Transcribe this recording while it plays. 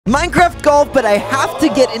Minecraft golf, but I have to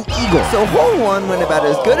get an eagle. So hole 1 went about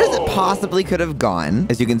as good as it possibly could have gone.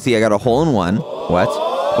 As you can see, I got a hole in 1. What?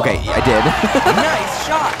 Okay, I did. Nice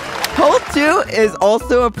shot. Hole 2 is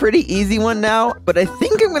also a pretty easy one now, but I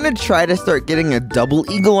think I'm going to try to start getting a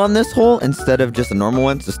double eagle on this hole instead of just a normal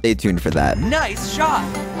one, so stay tuned for that. Nice shot.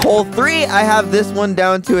 Hole 3, I have this one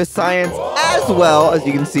down to a science as well. As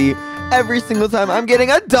you can see, every single time I'm getting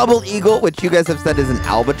a double eagle, which you guys have said is an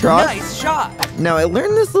albatross. Nice shot. Now, I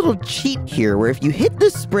learned this little cheat here where if you hit the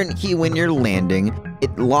sprint key when you're landing,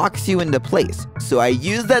 it locks you into place. So I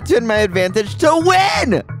used that to my advantage to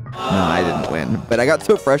win! No, I didn't win, but I got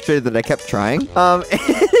so frustrated that I kept trying.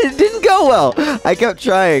 It didn't go well. I kept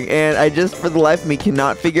trying, and I just, for the life of me,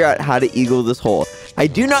 cannot figure out how to eagle this hole. I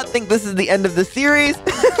do not think this is the end of the series,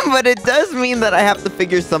 but it does mean that I have to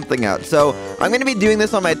figure something out. So I'm going to be doing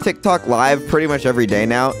this on my TikTok live pretty much every day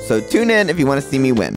now, so tune in if you want to see me win.